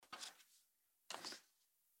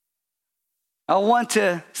I want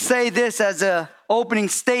to say this as an opening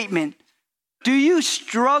statement. Do you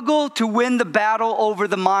struggle to win the battle over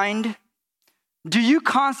the mind? Do you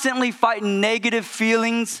constantly fight negative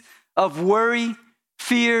feelings of worry,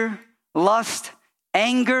 fear, lust,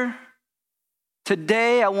 anger?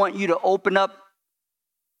 Today, I want you to open up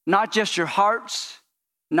not just your hearts,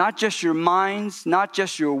 not just your minds, not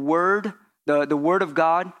just your word, the word of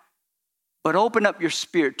God, but open up your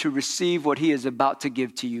spirit to receive what he is about to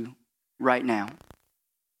give to you right now.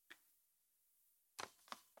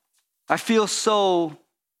 I feel so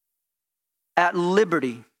at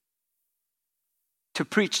liberty to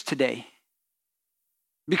preach today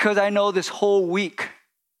because I know this whole week,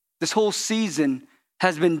 this whole season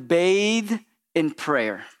has been bathed in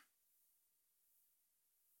prayer.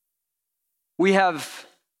 We have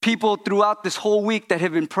people throughout this whole week that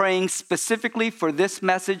have been praying specifically for this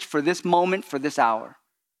message, for this moment, for this hour.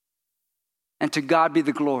 And to God be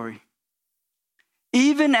the glory.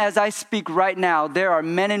 Even as I speak right now, there are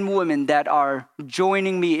men and women that are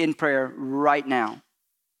joining me in prayer right now.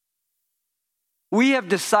 We have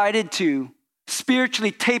decided to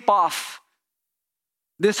spiritually tape off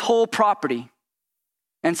this whole property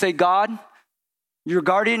and say, God, your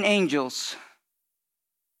guardian angels,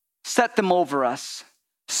 set them over us.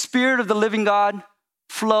 Spirit of the living God,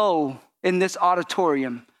 flow in this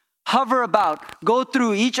auditorium. Hover about, go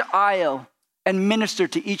through each aisle and minister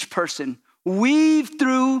to each person. Weave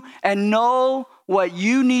through and know what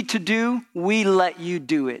you need to do. We let you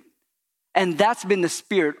do it. And that's been the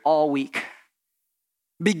spirit all week.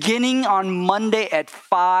 Beginning on Monday at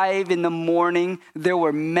 5 a.m, there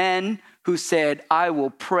were men who said, I will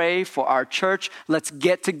pray for our church. Let's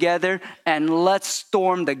get together and let's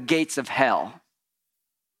storm the gates of hell.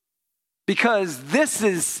 Because this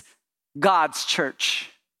is God's church.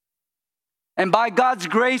 And by God's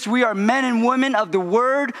grace, we are men and women of the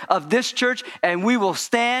word of this church, and we will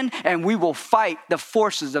stand and we will fight the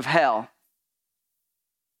forces of hell.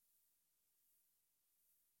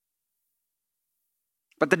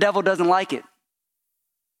 But the devil doesn't like it.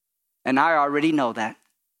 And I already know that.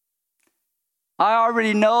 I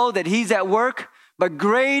already know that he's at work, but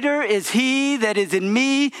greater is he that is in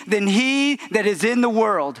me than he that is in the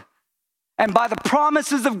world. And by the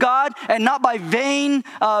promises of God, and not by vain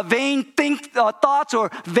thoughts or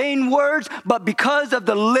vain words, but because of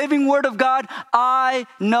the living word of God, I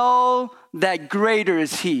know that greater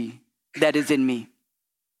is he that is in me.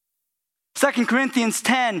 2 Corinthians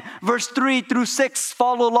 10, verse 3 through 6,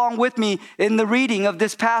 follow along with me in the reading of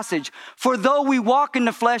this passage. For though we walk in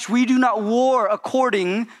the flesh, we do not war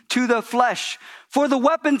according to the flesh. For the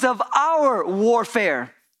weapons of our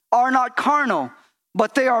warfare are not carnal,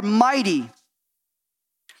 but they are mighty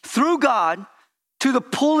through God to the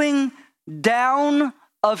pulling down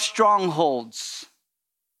of strongholds.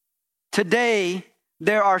 Today,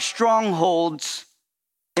 there are strongholds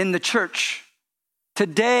in the church.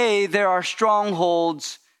 Today, there are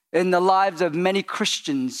strongholds in the lives of many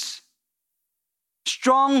Christians.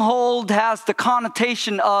 Stronghold has the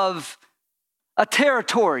connotation of a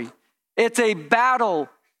territory. It's a battle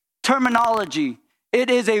terminology. It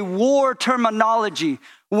is a war terminology.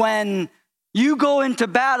 When you go into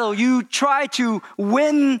battle, you try to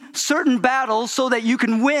win certain battles so that you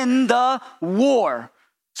can win the war.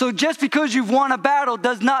 So just because you've won a battle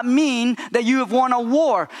does not mean that you have won a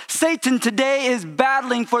war. Satan today is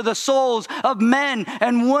battling for the souls of men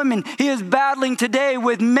and women. He is battling today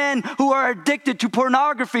with men who are addicted to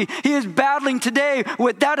pornography. He is battling today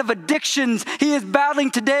with that of addictions. He is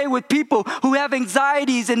battling today with people who have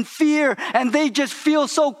anxieties and fear, and they just feel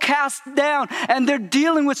so cast down, and they're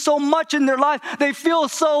dealing with so much in their life. They feel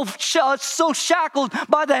so shackled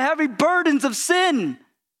by the heavy burdens of sin.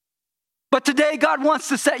 But today, God wants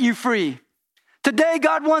to set you free. Today,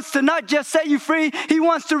 God wants to not just set you free, he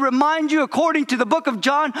wants to remind you, according to the book of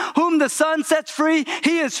John, whom the Son sets free,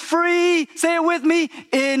 he is free, say it with me,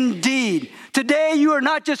 indeed. Today, you are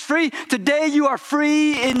not just free, today you are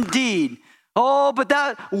free indeed. Oh, but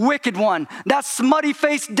that wicked one, that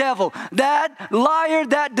smutty-faced devil, that liar,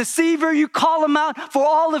 that deceiver, you call him out for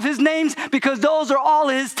all of his names because those are all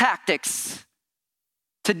his tactics.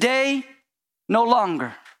 Today, no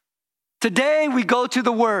longer. Today, we go to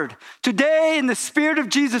the Word. Today, in the Spirit of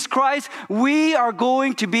Jesus Christ, we are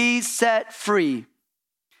going to be set free.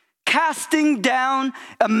 Casting down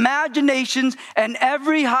imaginations and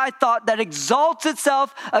every high thought that exalts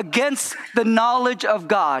itself against the knowledge of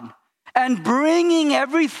God. And bringing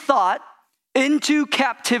every thought into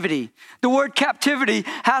captivity. The word captivity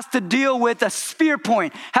has to deal with a spear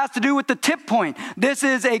point, has to do with the tip point. This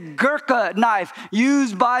is a Gurkha knife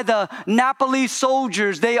used by the Nepali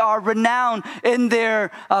soldiers. They are renowned in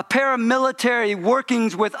their paramilitary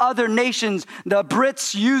workings with other nations. The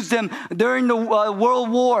Brits used them during the World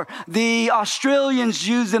War. The Australians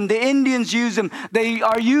use them. The Indians use them. They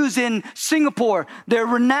are used in Singapore. They're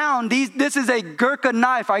renowned. This is a Gurkha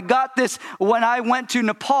knife. I got this when I went to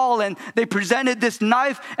Nepal, and they presented this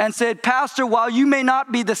knife and said, Pastor, while you may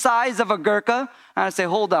not be the size of a Gurkha, and I say,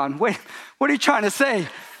 hold on, wait, what are you trying to say?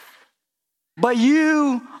 But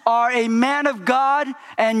you are a man of God,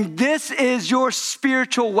 and this is your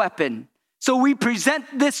spiritual weapon. So we present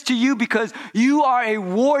this to you because you are a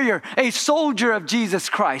warrior, a soldier of Jesus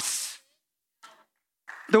Christ.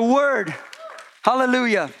 The word,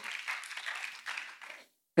 hallelujah.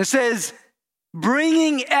 It says,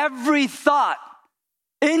 bringing every thought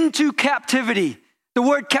into captivity. The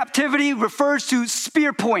word captivity refers to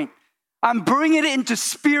spear point. I'm bringing it into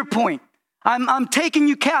spear point. I'm taking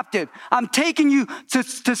you captive. I'm taking you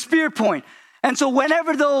to spear point. And so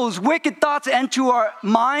whenever those wicked thoughts enter our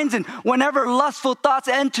minds, and whenever lustful thoughts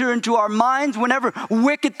enter into our minds, whenever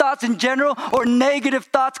wicked thoughts in general or negative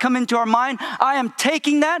thoughts come into our mind, I am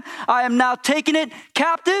taking that. I am now taking it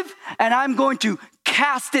captive, and I'm going to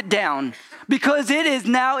cast it down, because it is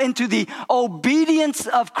now into the obedience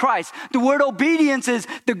of Christ. The word obedience is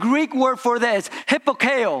the Greek word for this,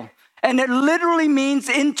 hypokeo, and it literally means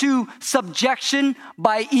into subjection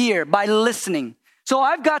by ear, by listening. So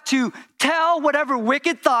I've got to tell whatever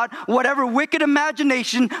wicked thought, whatever wicked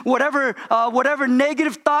imagination, whatever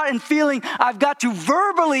negative thought and feeling, I've got to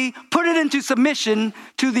verbally put it into submission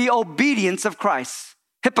to the obedience of Christ.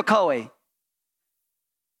 Hypokoe.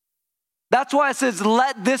 That's why it says,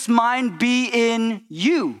 let this mind be in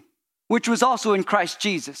you, which was also in Christ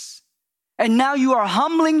Jesus. And now you are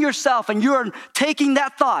humbling yourself, and you are taking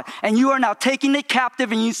that thought, and you are now taking it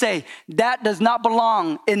captive, and you say, that does not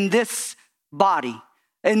belong in this body,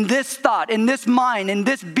 in this thought, in this mind, in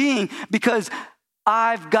this being, because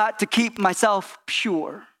I've got to keep myself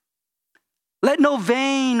pure. Let no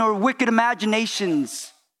vain or wicked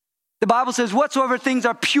imaginations. The Bible says, whatsoever things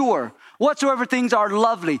are pure, whatsoever things are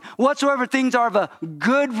lovely, whatsoever things are of a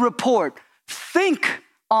good report, think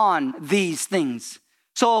on these things.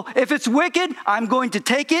 So if it's wicked, I'm going to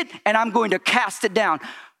take it and I'm going to cast it down.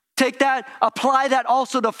 Take that, apply that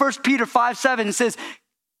also to 1 Peter 5:7. It says,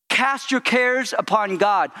 cast your cares upon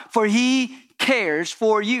God, for he cares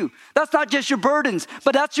for you. That's not just your burdens,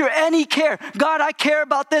 but that's your any care. God, I care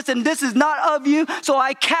about this, and this is not of you, so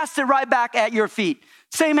I cast it right back at your feet.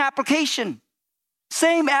 Same application.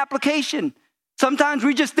 Same application. Sometimes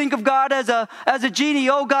we just think of God as a genie.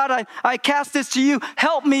 Oh God, I cast this to you.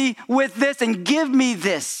 Help me with this and give me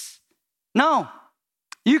this. No,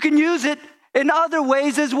 you can use it in other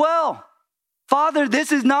ways as well. Father,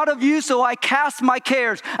 this is not of you, so I cast my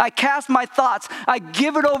cares. I cast my thoughts. I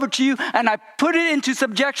give it over to you, and I put it into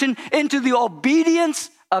subjection, into the obedience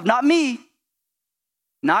of not me,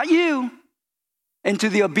 not you, into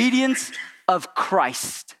the obedience of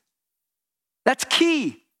Christ. That's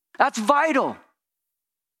key. That's vital.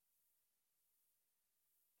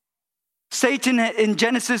 Satan in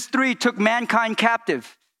Genesis 3 took mankind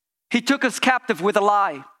captive. He took us captive with a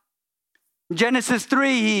lie. In Genesis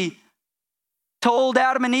 3, he told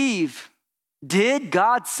Adam and Eve, did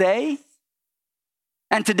God say?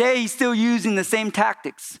 And today he's still using the same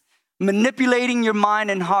tactics, manipulating your mind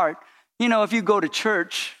and heart. You know, if you go to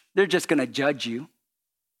church, they're just going to judge you.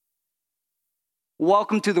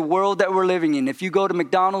 Welcome to the world that we're living in. If you go to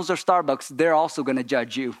McDonald's or Starbucks, they're also going to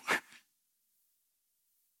judge you.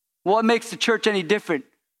 What makes the church any different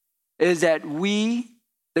is that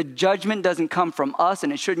the judgment doesn't come from us,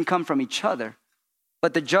 and it shouldn't come from each other.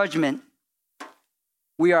 But the judgment,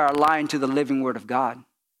 we are aligned to the living word of God.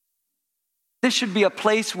 This should be a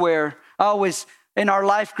place where always in our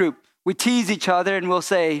life group, we tease each other and we'll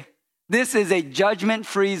say, this is a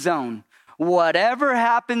judgment-free zone. Whatever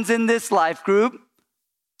happens in this life group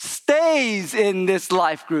stays in this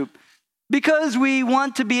life group, because we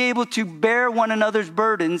want to be able to bear one another's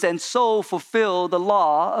burdens and so fulfill the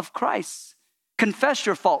law of Christ. Confess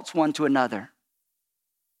your faults one to another.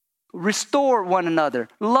 Restore one another.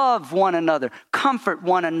 Love one another. Comfort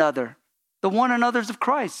one another. The one another's of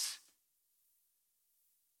Christ.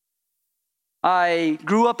 I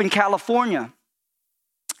grew up in California.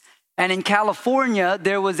 And in California,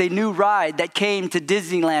 there was a new ride that came to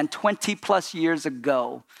Disneyland 20 plus years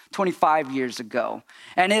ago, 25 years ago.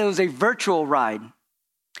 And it was a virtual ride.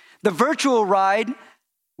 The virtual ride,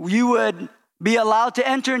 you would be allowed to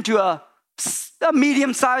enter into a a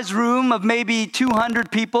medium-sized room of maybe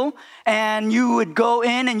 200 people, and you would go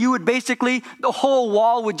in and you would basically, the whole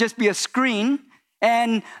wall would just be a screen,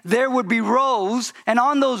 and there would be rows, and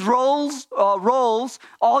on those rolls,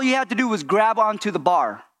 all you had to do was grab onto the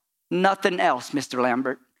bar. Nothing else, Mr.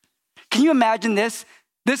 Lambert. Can you imagine this?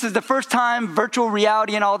 This is the first time virtual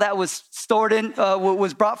reality and all that was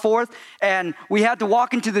was brought forth, and we had to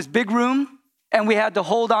walk into this big room, and we had to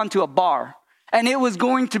hold on to a bar, and it was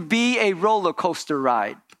going to be a roller coaster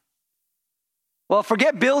ride. Well,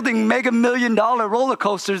 forget building mega $1 million roller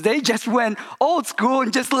coasters. They just went old school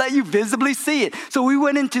and just let you visibly see it. So we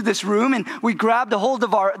went into this room and we grabbed a hold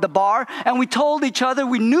of the bar, and we told each other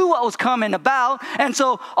we knew what was coming about. And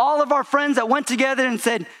so all of our friends that went together and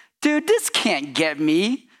said, dude, this can't get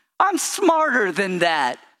me. I'm smarter than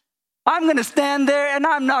that. I'm going to stand there and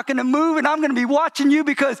I'm not going to move, and I'm going to be watching you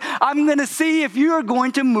because I'm going to see if you're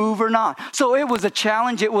going to move or not. So it was a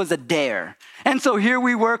challenge. It was a dare. And so here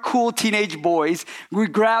we were, cool teenage boys. We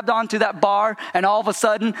grabbed onto that bar, and all of a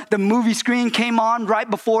sudden the movie screen came on right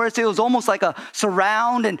before us. It was almost like a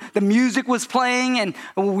surround, and the music was playing, and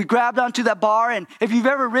we grabbed onto that bar. And if you've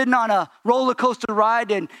ever ridden on a roller coaster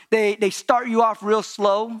ride and they start you off real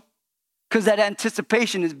slow because that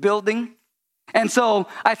anticipation is building. And so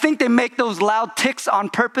I think they make those loud ticks on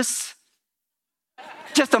purpose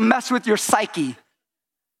just to mess with your psyche.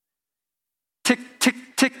 Tick, tick,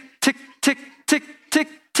 tick, tick, tick, tick, tick,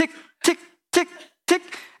 tick, tick, tick, tick.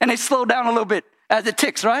 And they slow down a little bit as it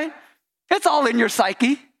ticks, right? It's all in your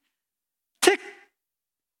psyche. Tick,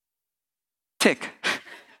 tick.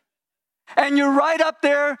 And you're right up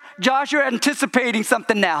there, Josh, you're anticipating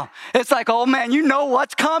something now. It's like, oh man, you know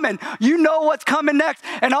what's coming. You know what's coming next.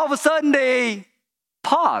 And all of a sudden they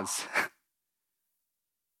pause.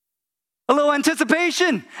 A little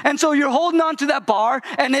anticipation. And so you're holding on to that bar,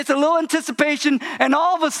 and it's a little anticipation, and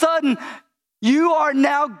all of a sudden you are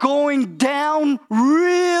now going down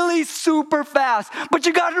really super fast. But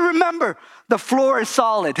you got to remember, the floor is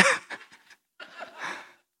solid.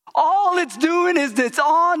 All it's doing is it's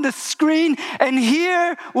on the screen. And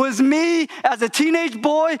here was me as a teenage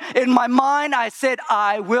boy. In my mind, I said,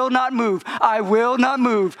 I will not move. I will not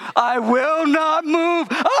move. I will not move.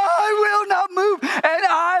 I will not move. And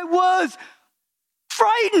I was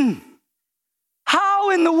frightened. How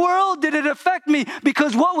in the world did it affect me?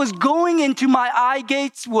 Because what was going into my eye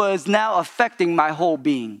gates was now affecting my whole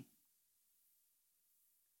being.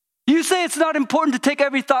 You say it's not important to take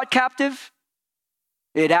every thought captive?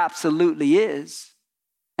 It absolutely is.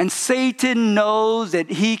 And Satan knows that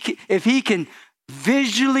if he can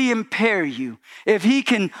visually impair you, if he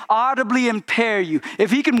can audibly impair you,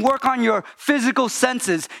 if he can work on your physical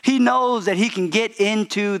senses, he knows that he can get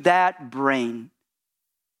into that brain,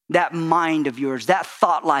 that mind of yours, that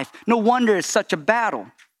thought life. No wonder it's such a battle.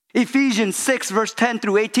 Ephesians 6, verse 10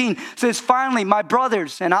 through 18 says, finally, my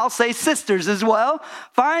brothers, and I'll say sisters as well.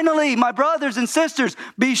 Finally, my brothers and sisters,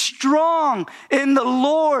 be strong in the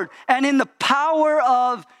Lord and in the power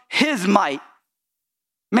of his might.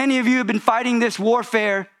 Many of you have been fighting this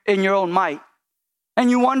warfare in your own might,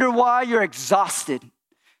 and you wonder why you're exhausted.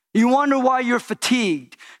 You wonder why you're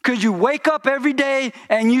fatigued, because you wake up every day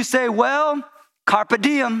and you say, well, carpe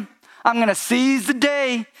diem, I'm going to seize the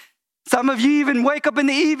day. Some of you even wake up in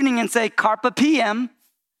the evening and say, carpe PM.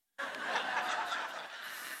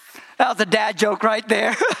 That was a dad joke right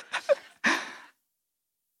there.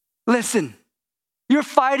 Listen, you're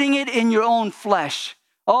fighting it in your own flesh.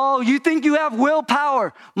 Oh, you think you have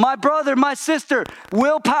willpower. My brother, my sister,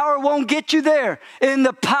 willpower won't get you there. In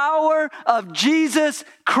the power of Jesus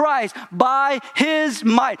Christ, by his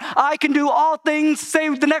might, I can do all things, say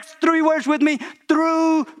the next 3 words with me,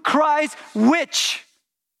 through Christ, which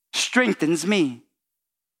strengthens me.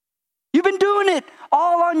 You've been doing it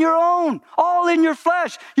all on your own, all in your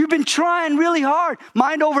flesh. You've been trying really hard.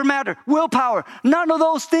 Mind over matter, willpower. None of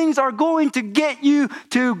those things are going to get you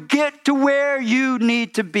to where you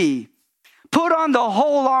need to be. Put on the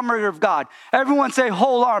whole armor of God. Everyone say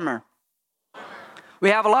whole armor. We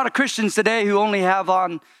have a lot of Christians today who only have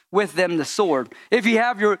on with them the sword. If you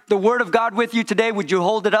have the word of God with you today, would you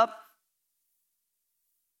hold it up?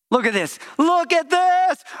 Look at this. Look at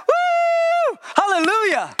this. Woo!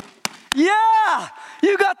 Hallelujah. Yeah,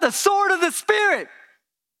 you got the sword of the Spirit.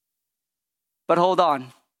 But hold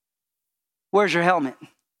on. Where's your helmet?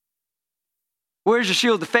 Where's your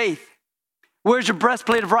shield of faith? Where's your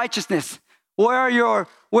breastplate of righteousness?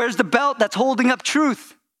 Where's the belt that's holding up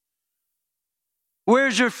truth?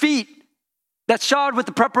 Where's your feet that's shod with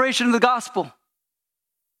the preparation of the gospel?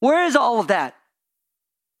 Where is all of that?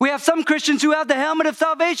 We have some Christians who have the helmet of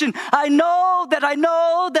salvation. I know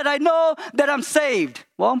that I'm saved.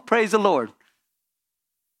 Well, praise the Lord.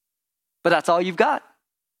 But that's all you've got.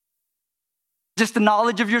 Just the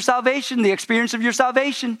knowledge of your salvation, the experience of your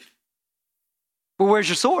salvation. But where's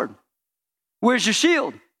your sword? Where's your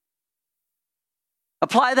shield?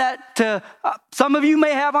 Apply that to, some of you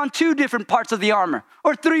may have on 2 different parts of the armor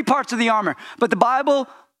or 3 parts of the armor. But the Bible,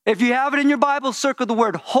 if you have it in your Bible, circle the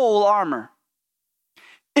word whole armor.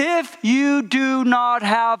 If you do not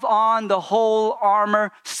have on the whole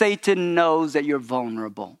armor, Satan knows that you're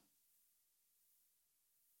vulnerable.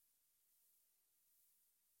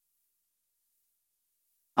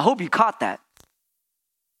 I hope you caught that.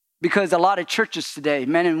 Because a lot of churches today,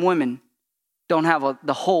 men and women, don't have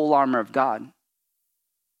the whole armor of God.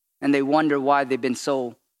 And they wonder why they've been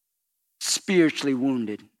so spiritually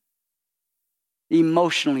wounded,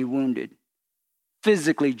 emotionally wounded,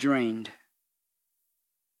 physically drained.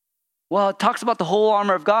 Well, it talks about the whole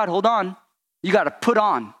armor of God. Hold on. You got to put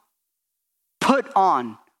on. Put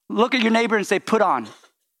on. Look at your neighbor and say, put on.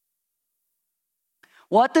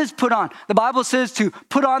 What does put on? The Bible says to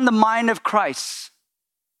put on the mind of Christ.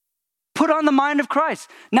 Put on the mind of Christ.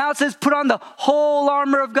 Now it says put on the whole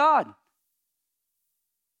armor of God.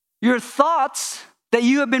 Your thoughts that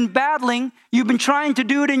you have been battling, you've been trying to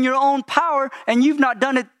do it in your own power, and you've not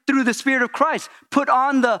done it through the Spirit of Christ. Put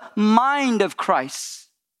on the mind of Christ.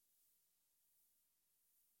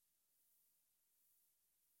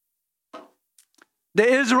 The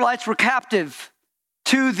Israelites were captive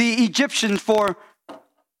to the Egyptians for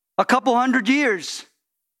a couple hundred years.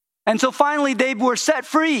 And so finally they were set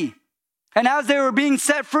free. And as they were being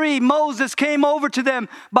set free, Moses came over to them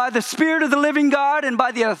by the Spirit of the living God and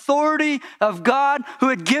by the authority of God who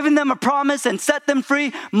had given them a promise and set them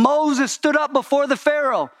free. Moses stood up before the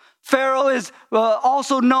Pharaoh. Pharaoh is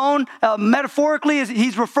also known metaphorically,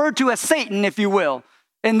 he's referred to as Satan, if you will.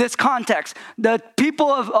 In this context, the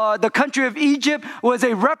people of the country of Egypt was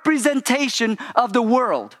a representation of the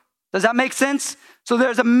world. Does that make sense? So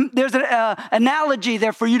there's an analogy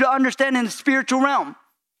there for you to understand in the spiritual realm.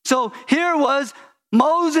 So here was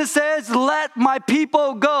Moses says, let my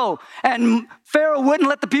people go. And Pharaoh wouldn't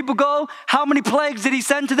let the people go. How many plagues did he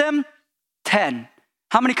send to them? 10.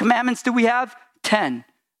 How many commandments do we have? 10.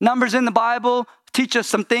 Numbers in the Bible teach us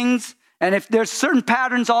some things. And if there's certain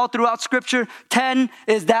patterns all throughout Scripture, 10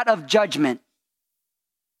 is that of judgment.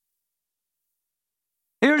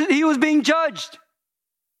 He was being judged.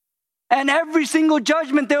 And every single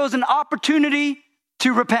judgment, there was an opportunity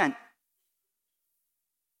to repent.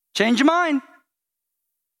 Change your mind.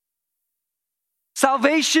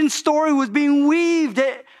 Salvation story was being weaved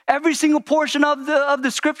at every single portion of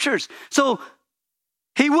the Scriptures. So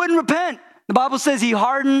he wouldn't repent. The Bible says he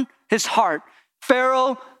hardened his heart.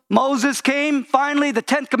 Pharaoh, Moses came, finally, the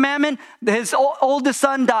 10th commandment, his oldest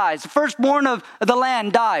son dies. The firstborn of the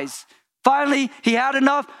land dies. Finally, he had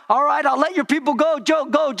enough. All right, I'll let your people go.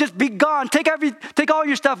 Go, just be gone. Take all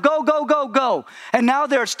your stuff. Go. And now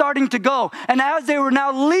they're starting to go. And as they were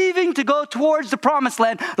now leaving to go towards the promised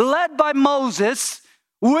land, led by Moses,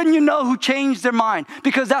 wouldn't you know who changed their mind?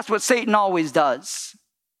 Because that's what Satan always does.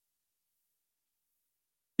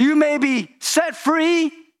 You may be set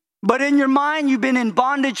free, but in your mind, you've been in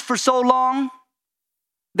bondage for so long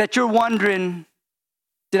that you're wondering,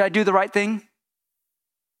 did I do the right thing?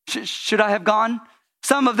 Should I have gone?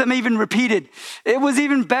 Some of them even repeated, it was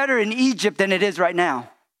even better in Egypt than it is right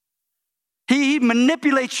now. He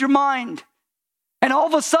manipulates your mind. And all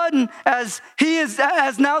of a sudden, as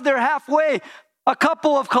now they're halfway, a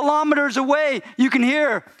couple of kilometers away, you can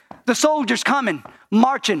hear the soldiers coming,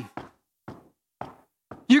 marching.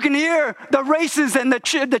 You can hear the races and the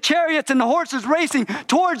chariots and the horses racing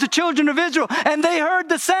towards the children of Israel. And they heard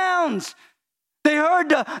the sounds. They heard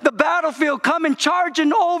the battlefield coming,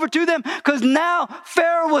 charging over to them. Because now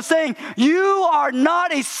Pharaoh was saying, you are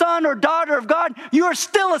not a son or daughter of God. You are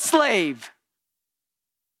still a slave.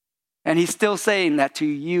 And he's still saying that to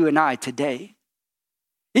you and I today.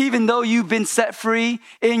 Even though you've been set free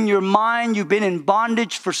in your mind, you've been in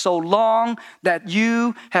bondage for so long that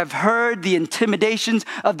you have heard the intimidations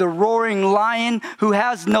of the roaring lion who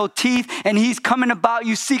has no teeth, and he's coming about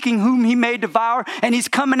you seeking whom he may devour, and he's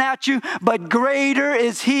coming at you. But greater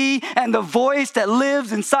is he and the voice that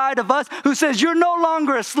lives inside of us who says, you're no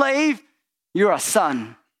longer a slave, you're a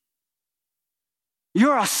son.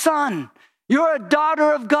 You're a son. You're a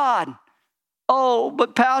daughter of God. Oh,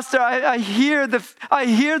 but Pastor, I hear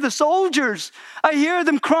the soldiers. I hear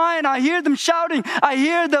them crying. I hear them shouting. I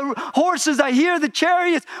hear the horses. I hear the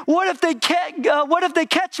chariots. What if they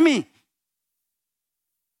catch me?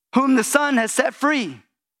 Whom the Son has set free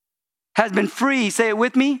has been free. Say it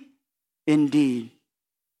with me. Indeed.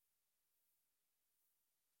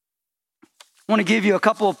 I want to give you a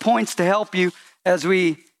couple of points to help you as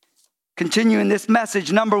we continue in this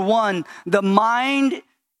message. Number one, the mind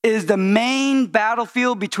is the main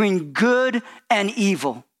battlefield between good and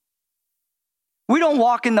evil. We don't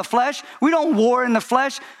walk in the flesh. We don't war in the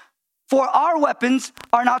flesh. For our weapons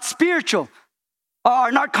are not spiritual,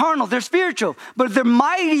 are not carnal. They're spiritual, but they're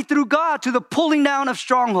mighty through God to the pulling down of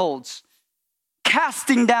strongholds,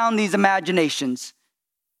 casting down these imaginations.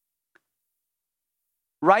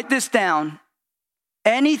 Write this down.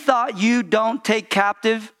 Any thought you don't take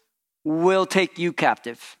captive will take you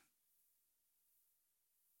captive.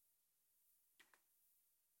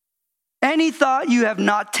 Any thought you have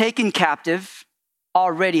not taken captive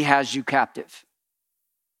already has you captive.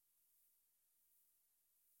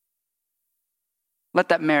 Let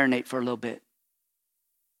that marinate for a little bit.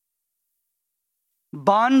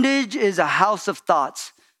 Bondage is a house of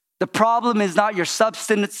thoughts. The problem is not your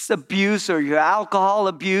substance abuse or your alcohol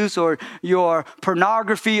abuse or your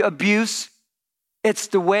pornography abuse. It's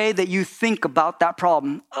the way that you think about that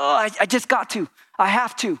problem. Oh, I just got to. I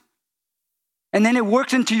have to. And then it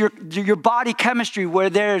works into your body chemistry where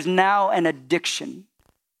there is now an addiction.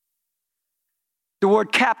 The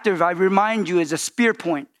word captive, I remind you, is a spear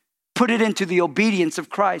point. Put it into the obedience of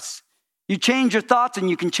Christ. You change your thoughts and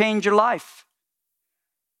you can change your life.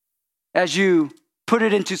 As you put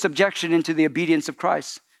it into subjection into the obedience of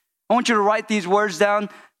Christ. I want you to write these words down.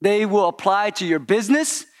 They will apply to your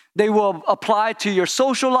business. They will apply to your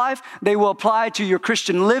social life. They will apply to your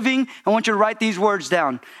Christian living. I want you to write these words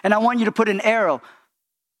down. And I want you to put an arrow.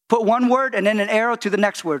 Put one word and then an arrow to the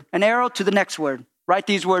next word. An arrow to the next word. Write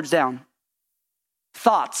these words down.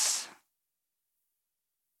 Thoughts.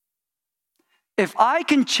 If I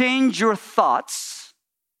can change your thoughts,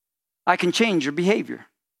 I can change your behavior.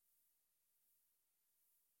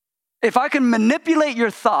 If I can manipulate your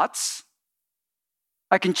thoughts,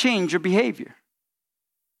 I can change your behavior.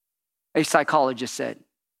 A psychologist said.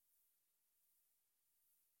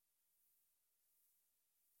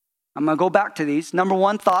 I'm going to go back to these. Number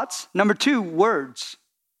one, thoughts. Number two, words.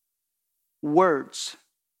 Words.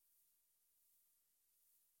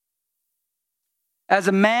 As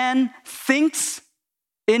a man thinks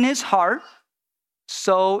in his heart,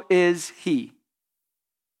 so is he.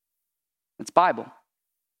 That's Bible.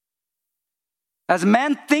 As a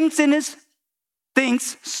man thinks,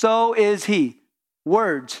 so is he.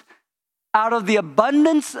 Words. Out of the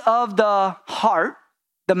abundance of the heart,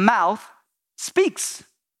 the mouth speaks.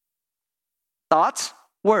 Thoughts,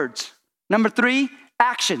 words. Number three,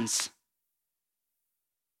 actions.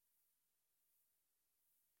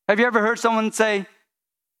 Have you ever heard someone say,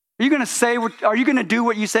 are you going to do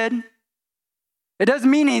what you said? It doesn't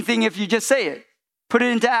mean anything if you just say it. Put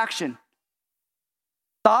it into action.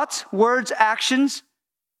 Thoughts, words, actions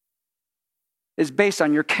is based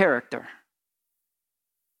on your character.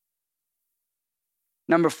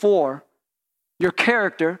 Number four, your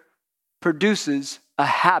character produces a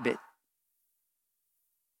habit.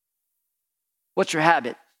 What's your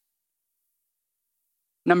habit?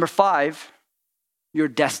 Number five, your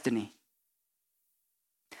destiny.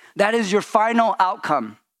 That is your final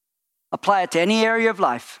outcome. Apply it to any area of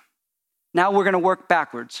life. Now we're going to work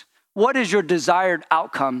backwards. What is your desired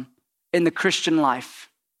outcome in the Christian life?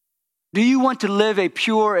 Do you want to live a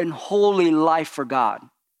pure and holy life for God?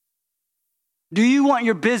 Do you want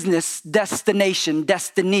your business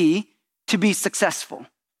destiny to be successful?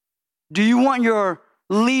 Do you want your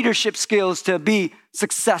leadership skills to be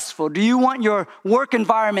successful? Do you want your work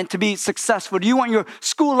environment to be successful? Do you want your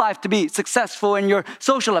school life to be successful and your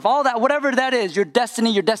social life? All that, whatever that is, your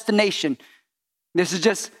destiny, your destination. This is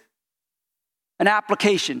just an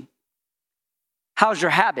application. How's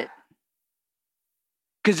your habit?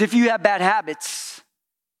 Because if you have bad habits,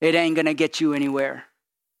 it ain't going to get you anywhere.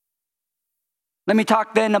 Let me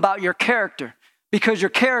talk then about your character, because your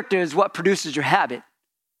character is what produces your habit.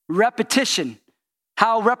 Repetition.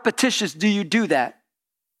 How repetitious do you do that?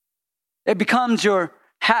 It becomes your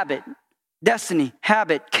habit, destiny,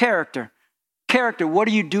 habit, character. Character, what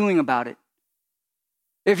are you doing about it?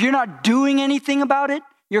 If you're not doing anything about it,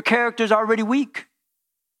 your character is already weak.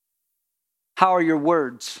 How are your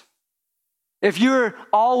words? If you're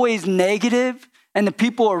always negative and the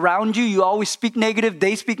people around you, you always speak negative,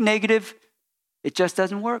 they speak negative, it just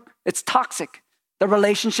doesn't work. It's toxic. The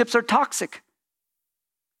relationships are toxic.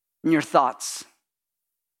 And your thoughts.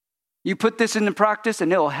 You put this into practice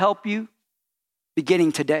and it will help you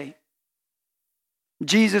beginning today.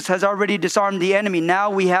 Jesus has already disarmed the enemy.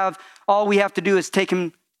 Now all we have to do is take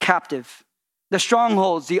him captive. The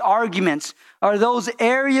strongholds, the arguments, are those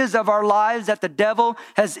areas of our lives that the devil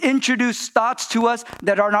has introduced thoughts to us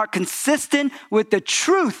that are not consistent with the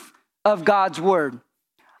truth of God's word.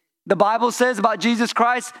 The Bible says about Jesus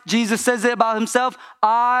Christ, Jesus says it about himself,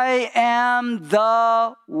 I am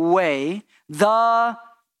the way, the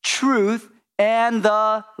truth, and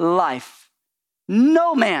the life.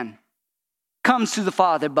 No man comes to the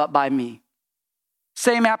Father but by me.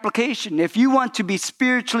 Same application. If you want to be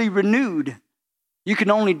spiritually renewed, you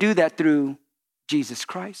can only do that through Jesus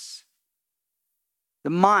Christ.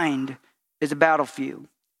 The mind is a battlefield.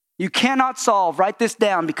 You cannot solve, write this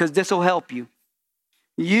down because this will help you.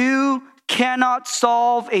 You cannot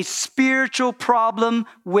solve a spiritual problem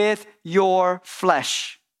with your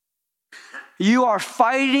flesh. You are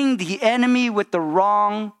fighting the enemy with the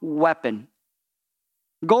wrong weapon.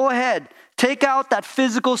 Go ahead, take out that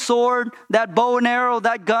physical sword, that bow and arrow,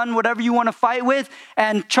 that gun, whatever you want to fight with,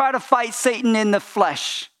 and try to fight Satan in the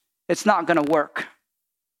flesh. It's not going to work.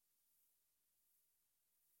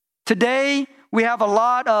 Today, we have a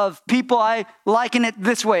lot of people, I liken it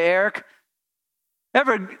this way, Eric.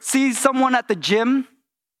 Ever see someone at the gym?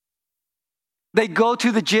 They go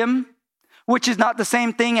to the gym, which is not the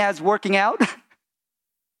same thing as working out.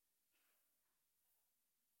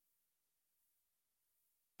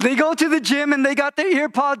 They go to the gym and they got their ear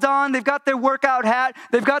pods on, they've got their workout hat,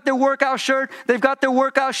 they've got their workout shirt, they've got their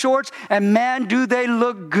workout shorts, and man, do they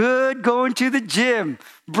look good going to the gym.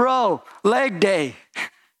 Bro, leg day.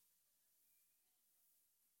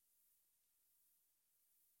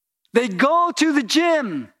 They go to the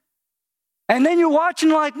gym, and then you're watching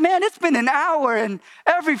like, man, it's been an hour, and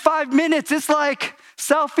every 5 minutes, it's like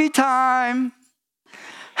selfie time.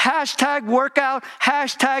 Hashtag workout,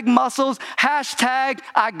 hashtag muscles, hashtag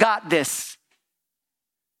I got this.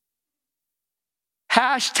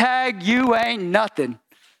 Hashtag you ain't nothing.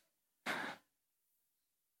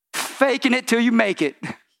 Faking it till you make it.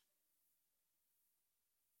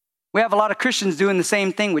 We have a lot of Christians doing the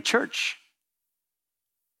same thing with church.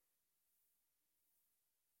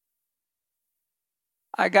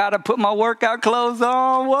 I gotta put my workout clothes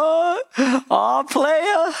on. What? Oh,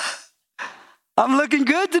 player. I'm looking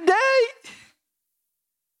good today.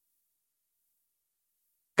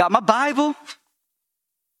 Got my Bible.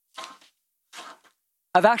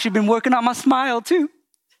 I've actually been working on my smile too.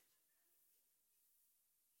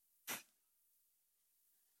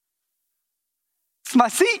 It's my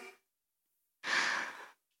seat.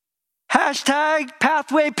 Hashtag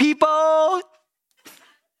pathway people.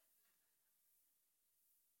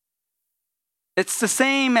 It's the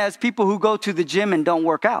same as people who go to the gym and don't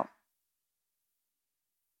work out.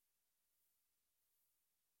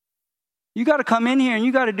 You got to come in here and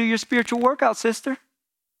you got to do your spiritual workout, sister.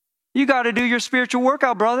 You got to do your spiritual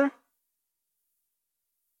workout, brother.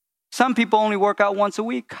 Some people only work out once a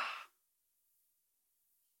week.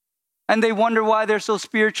 And they wonder why they're so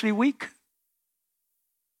spiritually weak.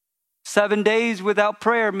 7 days without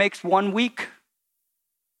prayer makes 1 week.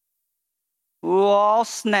 Oh,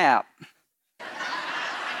 snap.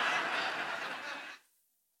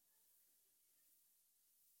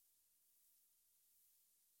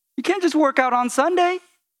 You can't just work out on Sunday.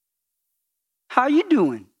 How you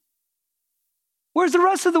doing? Where's the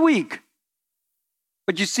rest of the week?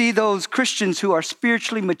 But you see those Christians who are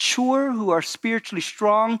spiritually mature, who are spiritually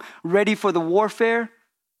strong, ready for the warfare,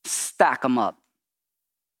 stack them up.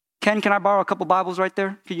 Ken, can I borrow a couple Bibles right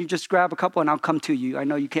there? Can you just grab a couple and I'll come to you? I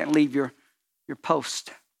know you can't leave your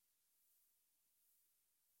post.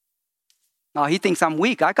 Oh, he thinks I'm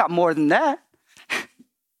weak. I got more than that.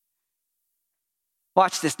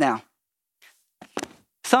 Watch this now.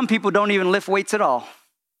 Some people don't even lift weights at all.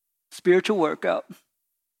 Spiritual workout.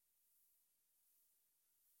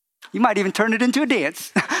 You might even turn it into a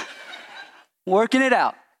dance. Working it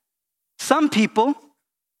out. Some people,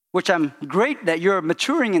 which I'm great that you're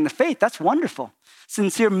maturing in the faith. That's wonderful.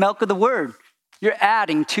 Sincere milk of the word. You're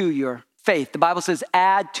adding to your faith. The Bible says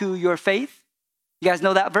add to your faith. You guys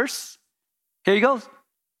know that verse? Here you go.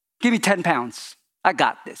 Give me 10 pounds. I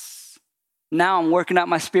got this. Now I'm working out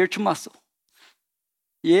my spiritual muscle.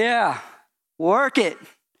 Yeah, work it.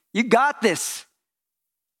 You got this.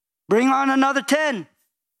 Bring on another 10.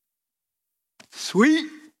 Sweet,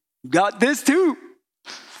 got this too.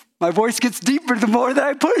 My voice gets deeper the more that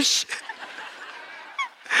I push.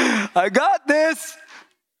 I got this.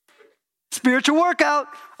 Spiritual workout.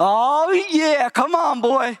 Oh yeah, come on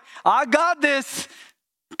boy. I got this.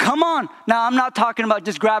 Come on. Now I'm not talking about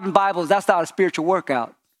just grabbing Bibles. That's not a spiritual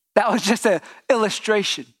workout. That was just an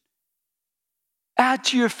illustration. Add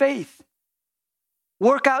to your faith.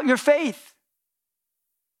 Work out your faith.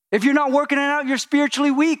 If you're not working it out, you're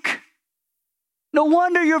spiritually weak. No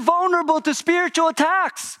wonder you're vulnerable to spiritual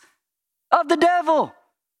attacks of the devil,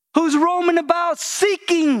 who's roaming about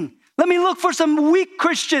seeking. Let me look for some weak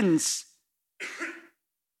Christians.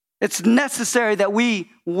 It's necessary that we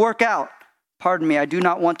work out. Pardon me, I do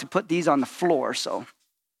not want to put these on the floor, so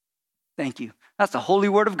thank you. That's the holy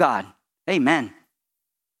word of God. Amen.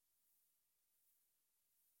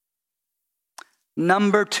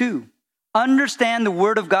 Number 2, understand the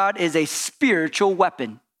word of God is a spiritual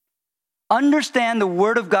weapon. Understand the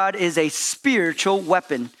word of God is a spiritual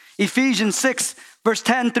weapon. Ephesians 6, verse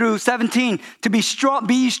 10 through 17, to be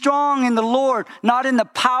strong in the Lord, not in the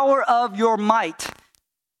power of your might.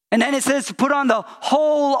 And then it says to put on the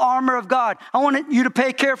whole armor of God. I want you to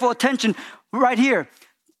pay careful attention right here.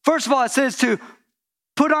 First of all, it says to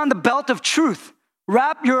put on the belt of truth.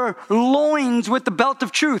 Wrap your loins with the belt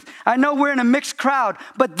of truth. I know we're in a mixed crowd,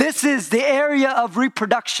 but this is the area of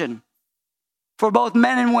reproduction for both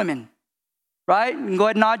men and women, right? You can go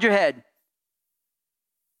ahead and nod your head.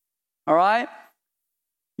 All right?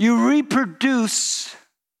 You reproduce.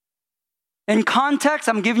 In context,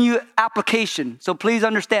 I'm giving you application, so please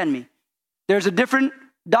understand me. There's a different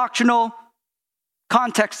doctrinal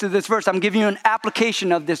context to this verse. I'm giving you an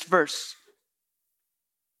application of this verse.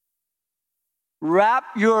 Wrap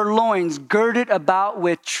your loins girded about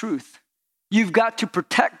with truth. You've got to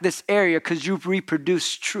protect this area because you've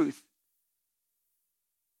reproduced truth.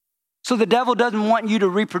 So the devil doesn't want you to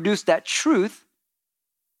reproduce that truth.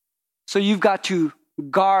 So you've got to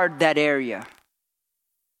guard that area.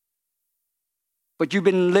 But you've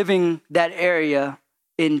been living that area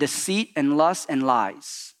in deceit and lust and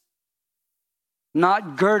lies.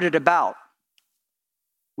 Not girded about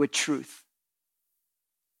with truth.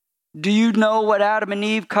 Do you know what Adam and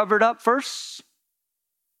Eve covered up first?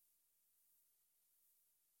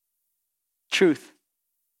 Truth.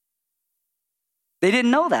 They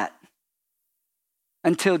didn't know that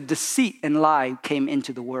until deceit and lie came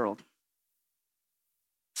into the world.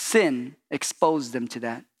 Sin exposed them to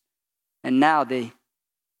that. And now they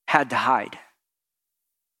had to hide.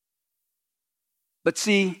 But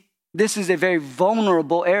see, this is a very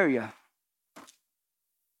vulnerable area.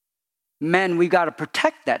 Men, we got to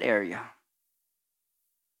protect that area.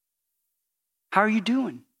 How are you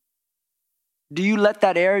doing? Do you let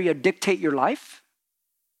that area dictate your life?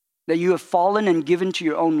 That you have fallen and given to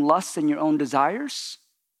your own lusts and your own desires?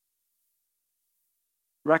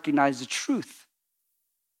 Recognize the truth.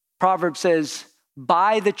 Proverbs says,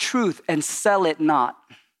 buy the truth and sell it not.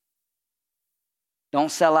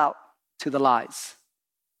 Don't sell out to the lies.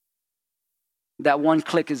 That one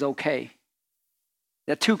click is okay.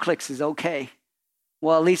 That 2 clicks is okay.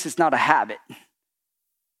 Well, at least it's not a habit.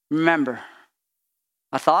 Remember,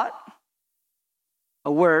 a thought,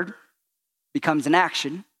 a word becomes an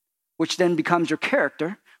action, which then becomes your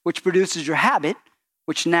character, which produces your habit,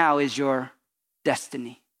 which now is your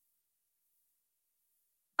destiny.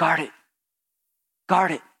 Guard it.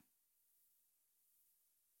 Guard it.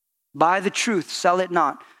 Buy the truth, sell it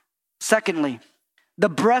not. Secondly, the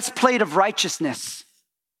breastplate of righteousness.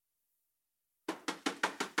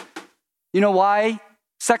 You know why?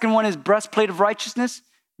 Second one is breastplate of righteousness?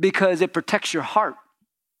 Because it protects your heart.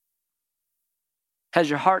 Has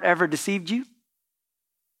your heart ever deceived you?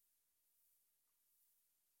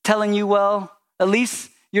 Telling you, well, at least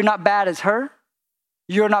you're not bad as her.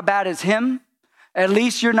 You're not bad as him. At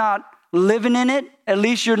least you're not living in it. At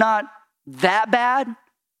least you're not that bad.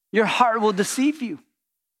 Your heart will deceive you.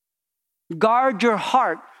 Guard your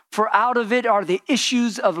heart, for out of it are the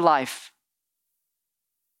issues of life.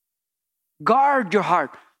 Guard your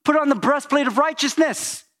heart. Put on the breastplate of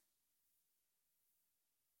righteousness.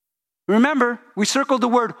 Remember, we circled the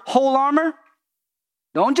word whole armor.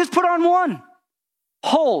 Don't just put on one.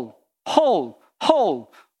 Whole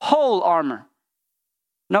armor.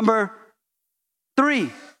 Number 3,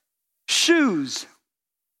 shoes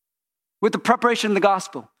with the preparation of the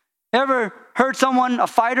gospel. Ever heard someone, a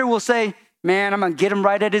fighter, will say, man, I'm going to get him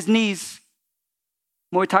right at his knees.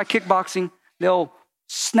 Muay Thai kickboxing, they'll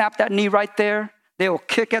snap that knee right there. They will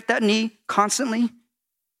kick at that knee constantly.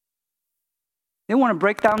 They want to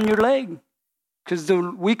break down your leg because the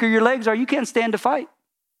weaker your legs are, you can't stand to fight.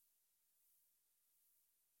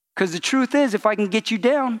 Because the truth is, if I can get you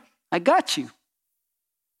down, I got you.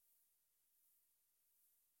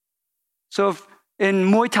 So if in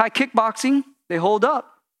Muay Thai kickboxing, they hold up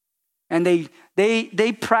and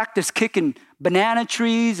they practice kicking banana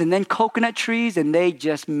trees and then coconut trees, and they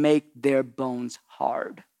just make their bones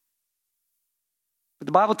hard. But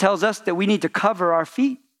the Bible tells us that we need to cover our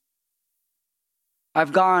feet.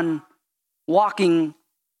 I've gone walking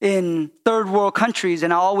in third world countries,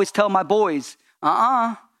 and I always tell my boys,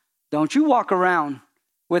 Don't you walk around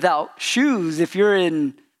without shoes if you're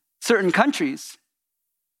in certain countries,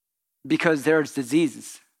 because there's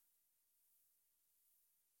diseases.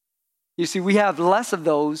 You see, we have less of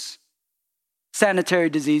those sanitary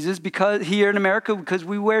diseases because here in America, because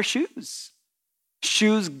we wear shoes.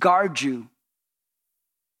 Shoes guard you.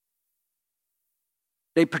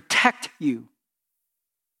 They protect you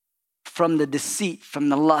from the deceit, from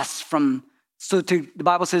the lust, the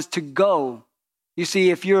Bible says to go. You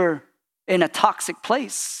see, if you're in a toxic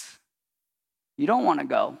place, you don't want to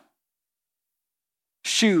go.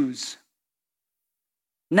 Shoes.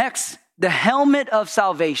 Next, the helmet of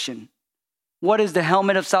salvation. What is the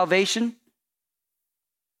helmet of salvation?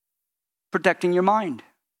 Protecting your mind.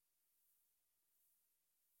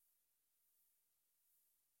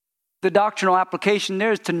 The doctrinal application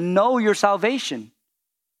there is to know your salvation.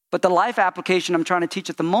 But the life application I'm trying to teach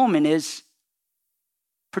at the moment is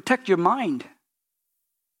protect your mind.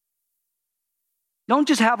 Don't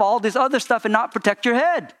just have all this other stuff and not protect your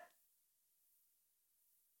head.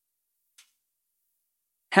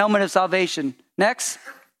 Helmet of salvation. Next,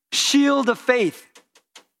 shield of faith.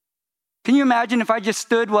 Can you imagine if I just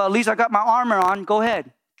stood, well, at least I got my armor on, go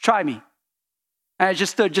ahead, try me. And I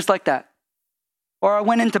just stood just like that. Or I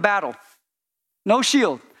went into battle. No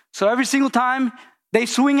shield. So every single time they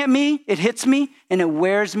swing at me, it hits me and it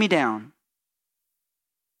wears me down.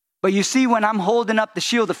 But you see, when I'm holding up the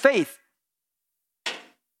shield of faith,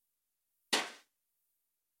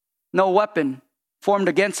 no weapon formed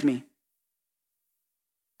against me,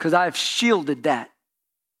 because I've shielded that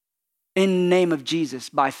in the name of Jesus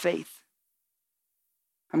by faith.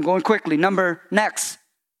 I'm going quickly. Next,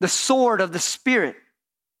 the sword of the Spirit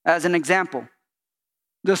as an example.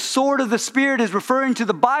 The sword of the Spirit is referring to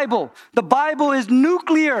the Bible. The Bible is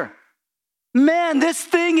nuclear. Man, this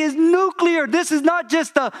thing is nuclear. This is not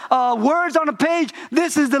just the words on a page.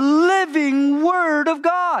 This is the living Word of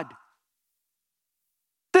God.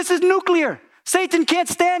 This is nuclear. Satan can't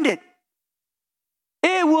stand it.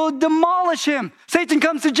 It will demolish him. Satan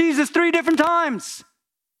comes to Jesus 3 different times.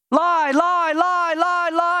 Lie, lie, lie, lie,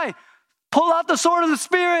 lie. Pull out the sword of the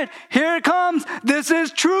Spirit. Here it comes. This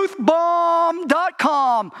is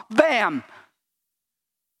truthbomb.com. Bam.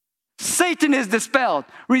 Satan is dispelled.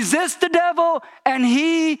 Resist the devil and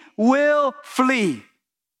he will flee.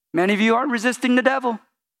 Many of you aren't resisting the devil.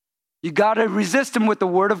 You got to resist him with the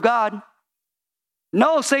Word of God.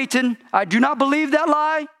 No, Satan, I do not believe that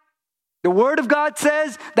lie. The Word of God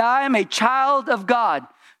says that I am a child of God.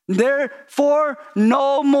 Therefore,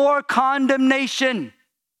 no more condemnation.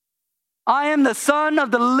 I am the Son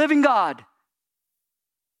of the living God.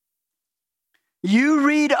 You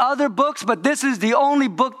read other books, but this is the only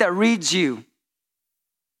book that reads you.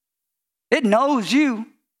 It knows you.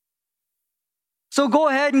 So go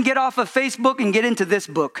ahead and get off of Facebook and get into this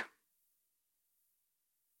book.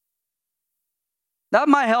 That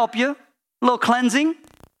might help you. A little cleansing.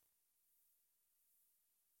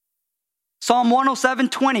 Psalm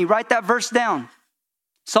 107:20, write that verse down.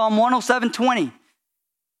 Psalm 107:20.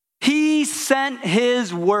 He sent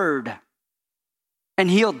his word and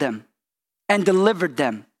healed them and delivered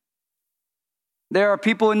them. There are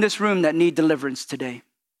people in this room that need deliverance today,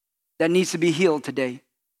 that needs to be healed today.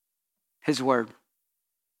 His word.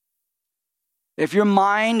 If your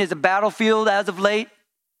mind is a battlefield as of late,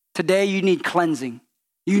 today you need cleansing.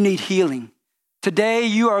 You need healing. Today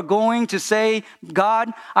you are going to say,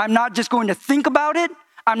 God, I'm not just going to think about it.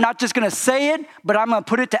 I'm not just going to say it, but I'm going to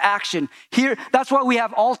put it to action. Here, that's why we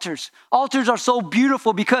have altars. Altars are so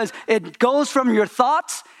beautiful because it goes from your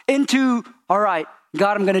thoughts into, all right,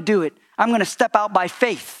 God, I'm going to do it. I'm going to step out by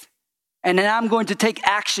faith. And then I'm going to take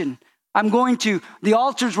action. The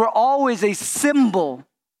altars were always a symbol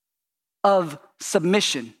of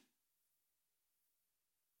submission.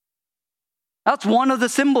 That's one of the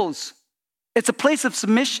symbols. It's a place of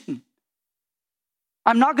submission.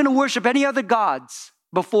 I'm not going to worship any other gods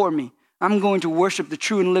before me. I'm going to worship the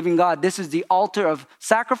true and living God. This is the altar of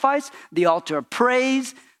sacrifice, the altar of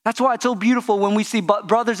praise. That's why it's so beautiful when we see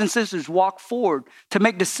brothers and sisters walk forward to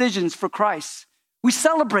make decisions for Christ. We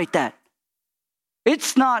celebrate that.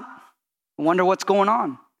 It's not, I wonder what's going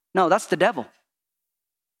on. No, that's the devil.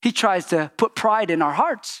 He tries to put pride in our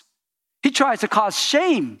hearts. He tries to cause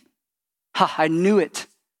shame. I knew it.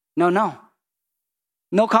 No.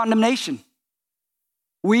 No condemnation.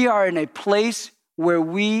 We are in a place where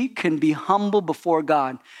we can be humble before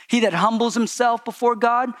God. He that humbles himself before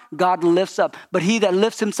God, God lifts up. But he that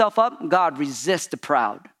lifts himself up, God resists the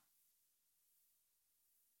proud.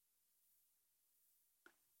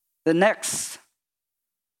 The next,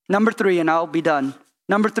 number 3, and I'll be done.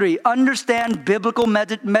 Number 3, understand biblical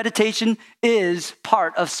meditation is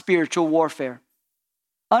part of spiritual warfare.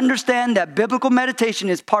 Understand that biblical meditation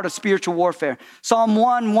is part of spiritual warfare. Psalm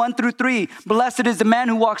 1:1-3, blessed is the man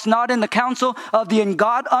who walks not in the counsel of the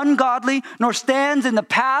ungodly, nor stands in the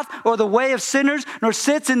path or the way of sinners, nor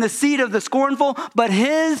sits in the seat of the scornful, but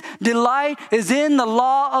his delight is in the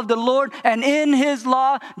law of the Lord, and in his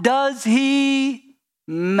law does he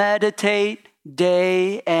meditate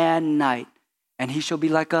day and night. And he shall be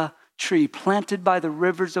like a tree planted by the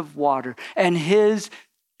rivers of water, and his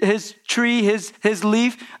tree, his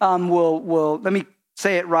leaf will, let me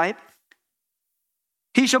say it right.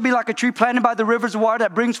 He shall be like a tree planted by the rivers of water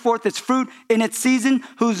that brings forth its fruit in its season,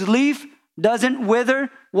 whose leaf doesn't wither.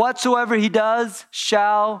 Whatsoever he does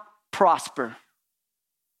shall prosper.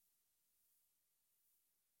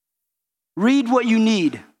 Read what you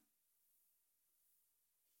need.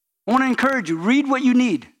 I want to encourage you, read what you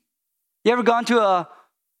need. You ever gone to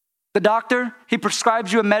the doctor? He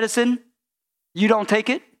prescribes you a medicine. You don't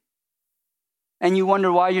take it. And you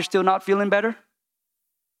wonder why you're still not feeling better?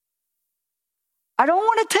 I don't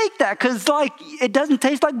want to take that because it doesn't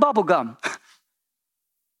taste like bubble gum.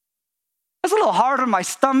 It's a little hard on my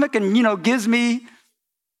stomach and, gives me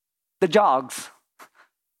the jogs.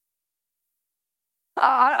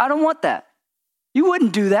 I don't want that. You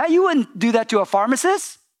wouldn't do that. You wouldn't do that to a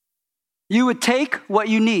pharmacist. You would take what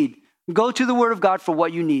you need. Go to the Word of God for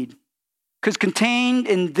what you need. Because contained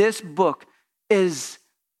in this book is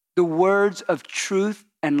the words of truth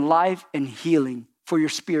and life and healing for your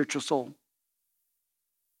spiritual soul.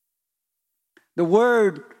 The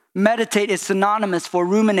word meditate is synonymous for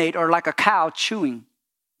ruminate, or like a cow chewing.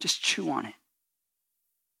 Just chew on it.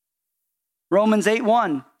 Romans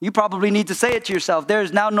 8:1, you probably need to say it to yourself. There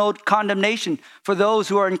is now no condemnation for those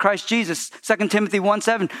who are in Christ Jesus. 2 Timothy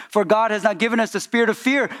 1:7, for God has not given us the spirit of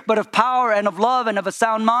fear, but of power and of love and of a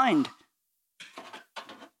sound mind.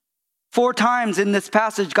 4 times in this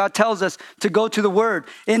passage, God tells us to go to the word.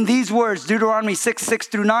 In these words, Deuteronomy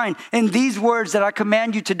 6:6-9, in these words that I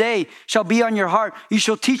command you today shall be on your heart. You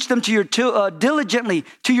shall teach them to your diligently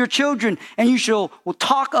to your children, and you shall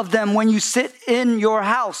talk of them when you sit in your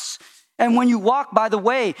house, and when you walk by the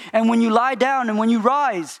way, and when you lie down, and when you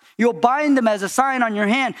rise. You'll bind them as a sign on your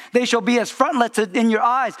hand. They shall be as frontlets in your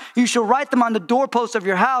eyes. You shall write them on the doorposts of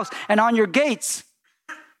your house and on your gates.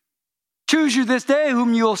 Choose you this day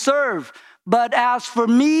whom you will serve. But as for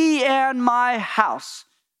me and my house,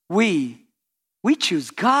 we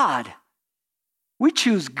choose God. We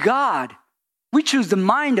choose God. We choose the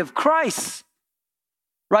mind of Christ.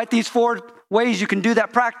 Write these 4 ways you can do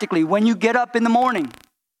that practically. When you get up in the morning.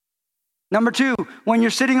 Number 2, when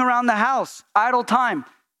you're sitting around the house, idle time.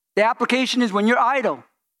 The application is when you're idle.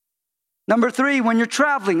 Number 3, when you're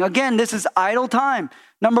traveling. Again, this is idle time.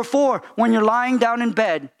 Number 4, when you're lying down in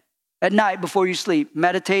bed. At night before you sleep,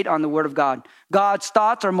 meditate on the word of God. God's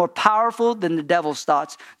thoughts are more powerful than the devil's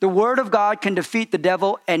thoughts. The word of God can defeat the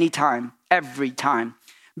devil anytime, every time.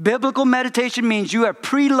 Biblical meditation means you have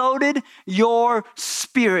preloaded your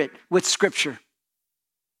spirit with scripture.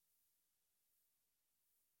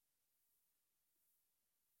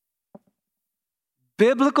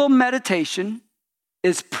 Biblical meditation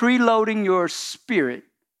is preloading your spirit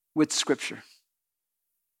with scripture.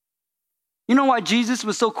 You know why Jesus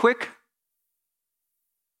was so quick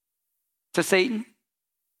to Satan?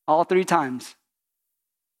 All 3 times.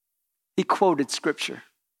 He quoted scripture.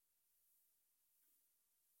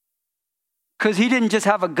 Because he didn't just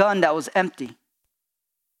have a gun that was empty.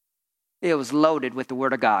 It was loaded with the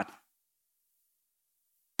word of God.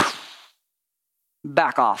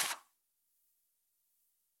 Back off.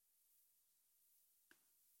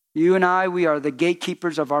 You and I, we are the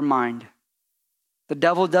gatekeepers of our mind. The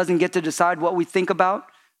devil doesn't get to decide what we think about.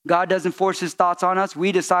 God doesn't force his thoughts on us.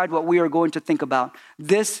 We decide what we are going to think about.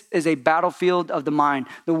 This is a battlefield of the mind.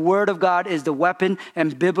 The word of God is the weapon,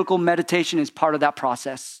 and biblical meditation is part of that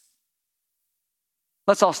process.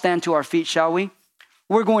 Let's all stand to our feet, shall we?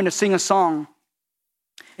 We're going to sing a song.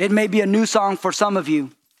 It may be a new song for some of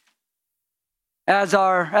you.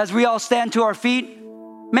 As we all stand to our feet,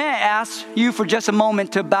 may I ask you for just a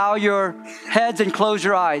moment to bow your heads and close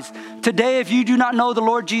your eyes. Today, if you do not know the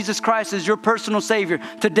Lord Jesus Christ as your personal Savior,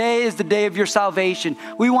 today is the day of your salvation.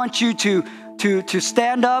 We want you to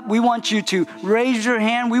stand up. We want you to raise your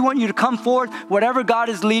hand. We want you to come forth, whatever God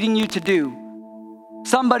is leading you to do.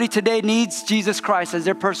 Somebody today needs Jesus Christ as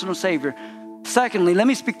their personal Savior. Secondly, let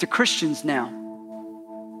me speak to Christians now.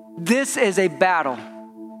 This is a battle,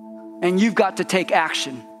 and you've got to take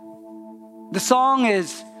action. The song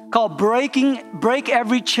is called Break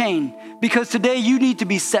Every Chain, because today you need to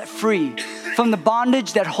be set free from the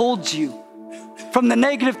bondage that holds you. from the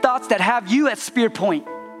negative thoughts that have you at spear point.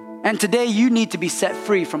 And today you need to be set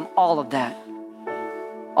free from all of that.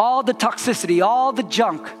 All the toxicity, all the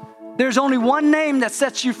junk. There's only one name that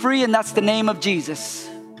sets you free, and that's the name of Jesus.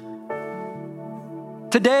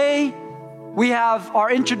 Today, we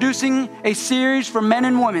are introducing a series for men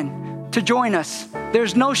and women to join us.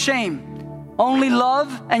 There's no shame, only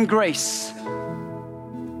love and grace.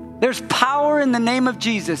 There's power in the name of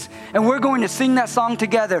Jesus, and we're going to sing that song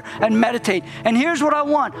together and meditate. And here's what I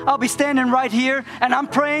want. I'll be standing right here, and I'm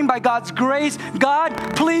praying by God's grace. God,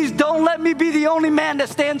 please don't let me be the only man that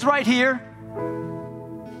stands right here.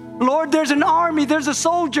 Lord, there's an army, there's a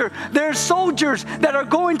soldier, there's soldiers that are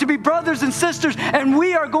going to be brothers and sisters, and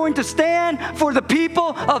we are going to stand for the people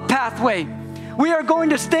of Pathway. We are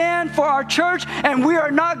going to stand for our church, and we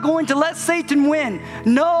are not going to let Satan win.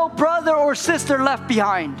 No brother or sister left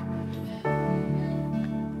behind.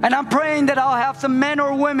 And I'm praying that I'll have some men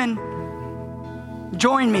or women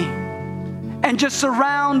join me and just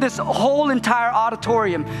surround this whole entire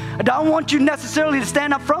auditorium. I don't want you necessarily to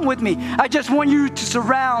stand up front with me. I just want you to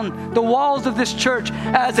surround the walls of this church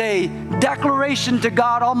as a declaration to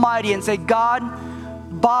God Almighty and say, God,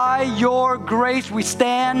 by your grace we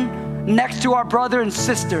stand next to our brother and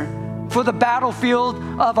sister for the battlefield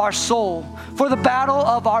of our soul, for the battle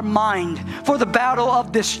of our mind, for the battle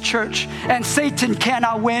of this church. And Satan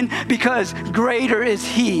cannot win because greater is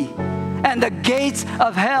he. And the gates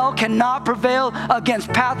of hell cannot prevail against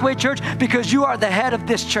Pathway Church because you are the head of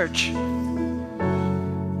this church.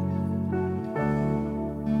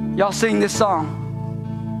 Y'all sing this song.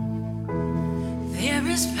 There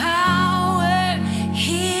is power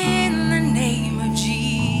in the name of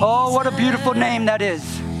Jesus. Oh, what a beautiful name that is.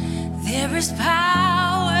 There is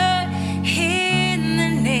power in the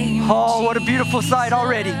name of Jesus. Oh, what a beautiful sight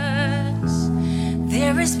already.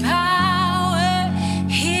 There is power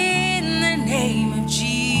in the name of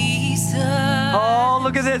Jesus. Oh,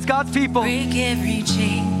 look at this, God's people. Break every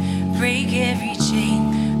chain, break every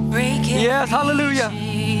chain, break every chain. Yes, hallelujah.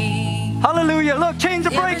 Hallelujah. Look, chains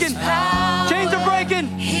are breaking. Chains are breaking.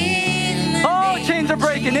 Oh, chains are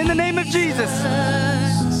breaking in the name of Jesus.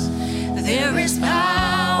 There is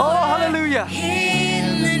power. Oh, hallelujah.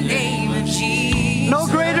 In the name of Jesus. No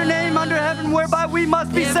greater name under heaven whereby we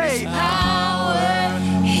must be saved. Power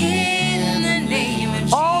in the name of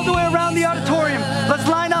Jesus. All the way around the auditorium. Let's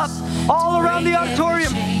line up. All around the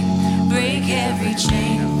auditorium. Break every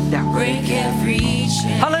chain. Down. Break every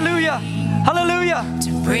chain. Hallelujah. Hallelujah.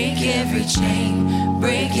 To break every chain.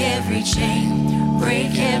 Break every chain.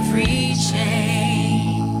 Break every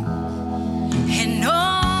chain. And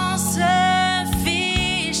all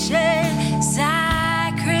sufficient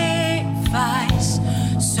sacrifice,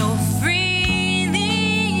 so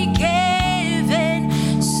freely given,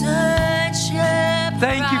 such a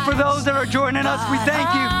Thank you for those that are joining us. We thank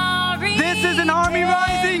you. This is an army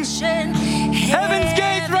rising. Heaven's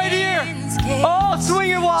gates right here. Oh,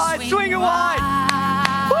 swing it wide, swing it wide.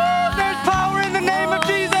 Woo, there's power in the name of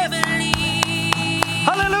Jesus.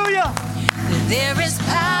 Hallelujah. There is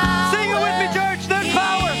power. Sing it with me, church. There's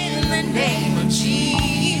power in the name of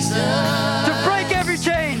Jesus. to break every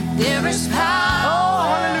chain. There is power. Oh,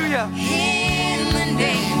 hallelujah. In the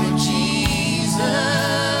name of Jesus.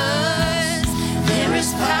 There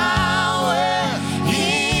is power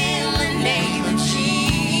in the name of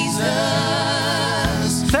Jesus.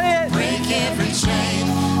 Say it. Break every chain,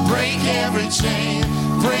 break every chain,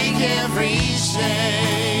 break every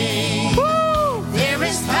chain. Woo! There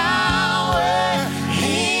is power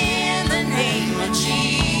in the name of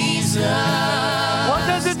Jesus. What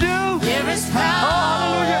does it do? There is Oh, power.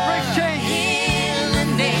 hallelujah. Breaks chains. In the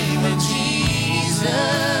name of Jesus,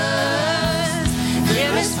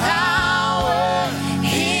 there is power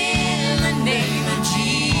in the name of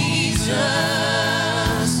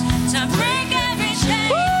Jesus to break every chain,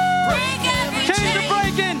 break every Chains chain, are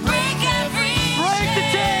breaking. break every Break the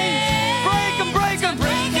chains. Break them, break them.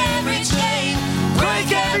 break every chain, Break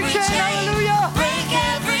every chain. Hallelujah. break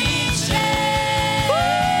every chain.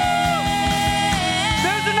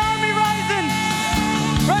 There's an army rising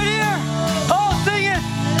right here. Oh, sing it.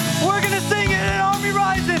 We're going to sing it, an army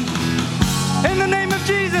rising in the name of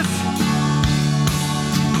Jesus.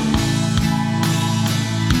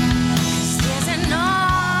 There's an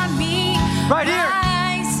army Right here.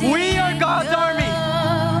 rising We are God's army.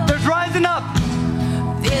 up. There's rising up.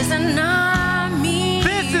 There's an army.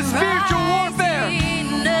 This is spiritual warfare.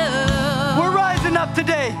 rising up. We're rising up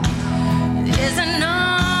today. There's an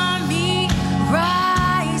army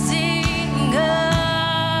rising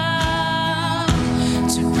up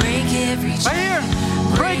to break every chain. Right here.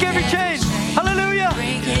 Break every chain. Hallelujah.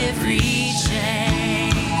 Break every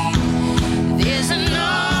chain.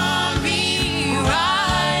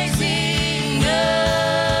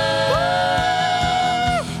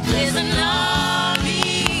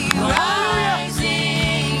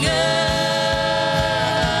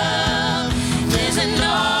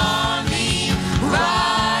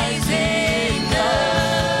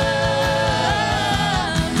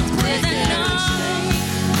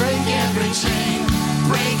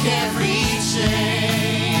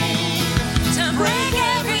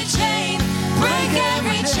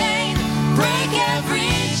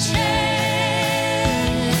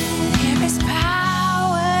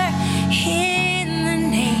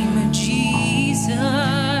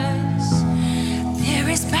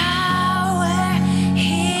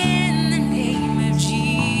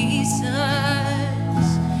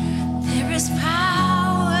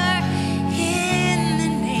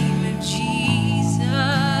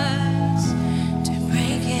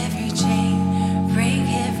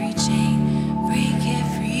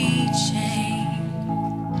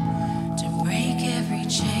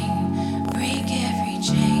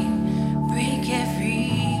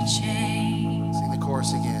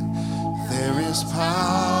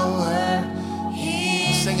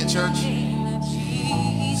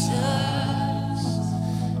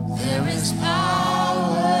 is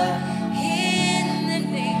power in the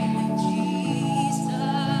name of Jesus.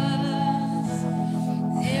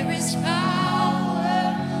 There is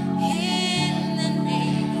power in the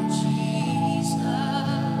name of Jesus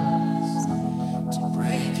to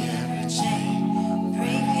break every chain,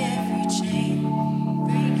 break every chain,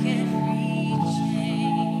 break every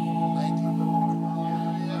chain.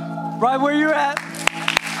 Right where you're at.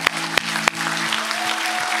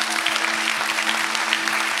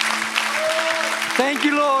 Thank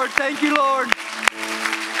you, Lord. Thank you, Lord.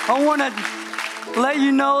 I want to let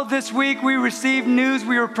you know this week we received news.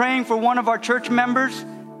 We were praying for one of our church members.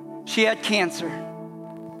 She had cancer.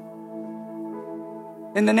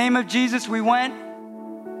 In the name of Jesus, we went.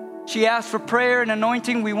 She asked for prayer and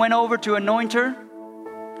anointing. We went over to anoint her.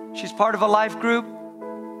 She's part of a life group.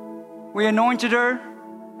 We anointed her.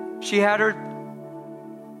 She had her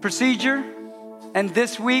procedure. And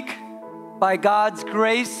this week, by God's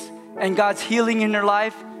grace and God's healing in her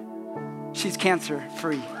life, she's cancer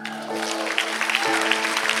free.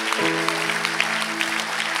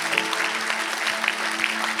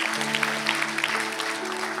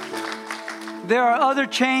 There are other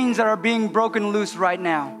chains that are being broken loose right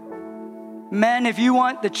now. Men, if you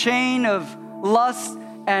want the chain of lust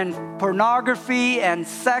and pornography and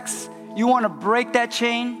sex, you want to break that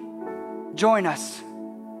chain, join us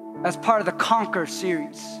as part of the Conquer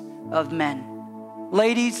series of men.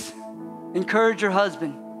 Ladies, encourage your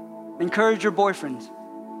husband, encourage your boyfriends.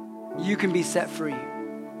 You can be set free.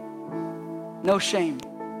 No shame.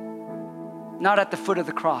 Not at the foot of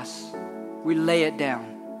the cross. We lay it down.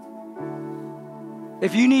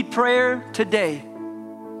 If you need prayer today,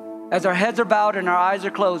 as our heads are bowed and our eyes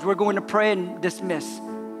are closed, we're going to pray and dismiss.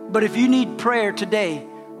 But if you need prayer today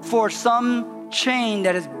for some chain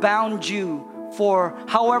that has bound you for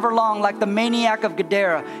however long, like the maniac of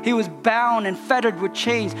Gadara, he was bound and fettered with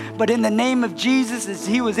chains. But in the name of Jesus, as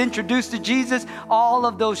he was introduced to Jesus, all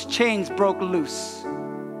of those chains broke loose.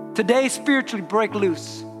 Today, spiritually break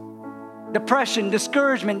loose. Depression,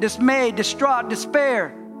 discouragement, dismay, distraught,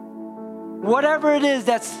 despair. Whatever it is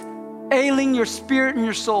that's ailing your spirit and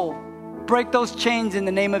your soul, break those chains in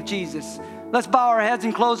the name of Jesus. Let's bow our heads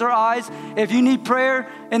and close our eyes. If you need prayer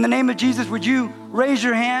in the name of Jesus, would you raise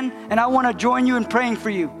your hand? And I want to join you in praying for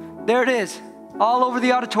you. There it is, all over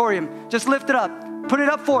the auditorium. Just lift it up. Put it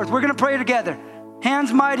up forth. We're going to pray together.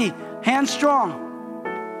 Hands mighty, hands strong.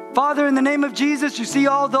 Father, in the name of Jesus, you see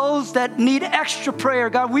all those that need extra prayer.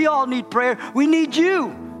 God, we all need prayer. We need you.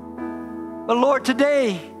 But Lord,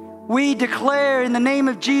 today, we declare in the name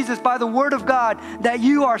of Jesus by the word of God that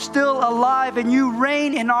you are still alive and you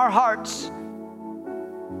reign in our hearts.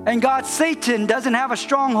 And God, Satan doesn't have a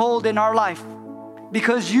stronghold in our life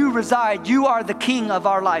because you reside. You are the king of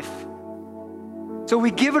our life. So we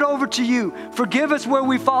give it over to you. Forgive us where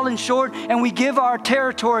we've fallen short, and we give our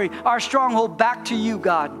territory, our stronghold back to you,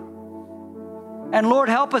 God. And Lord,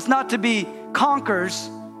 help us not to be conquerors.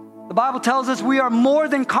 The Bible tells us we are more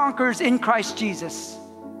than conquerors in Christ Jesus.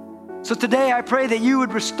 So today I pray that you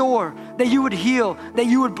would restore, that you would heal, that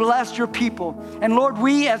you would bless your people. And Lord,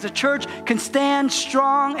 we as a church can stand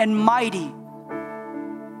strong and mighty.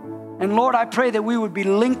 And Lord, I pray that we would be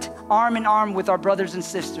linked arm in arm with our brothers and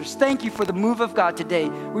sisters. Thank you for the move of God today.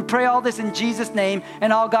 We pray all this in Jesus' name.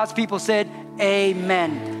 And all God's people said,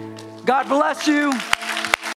 amen. God bless you.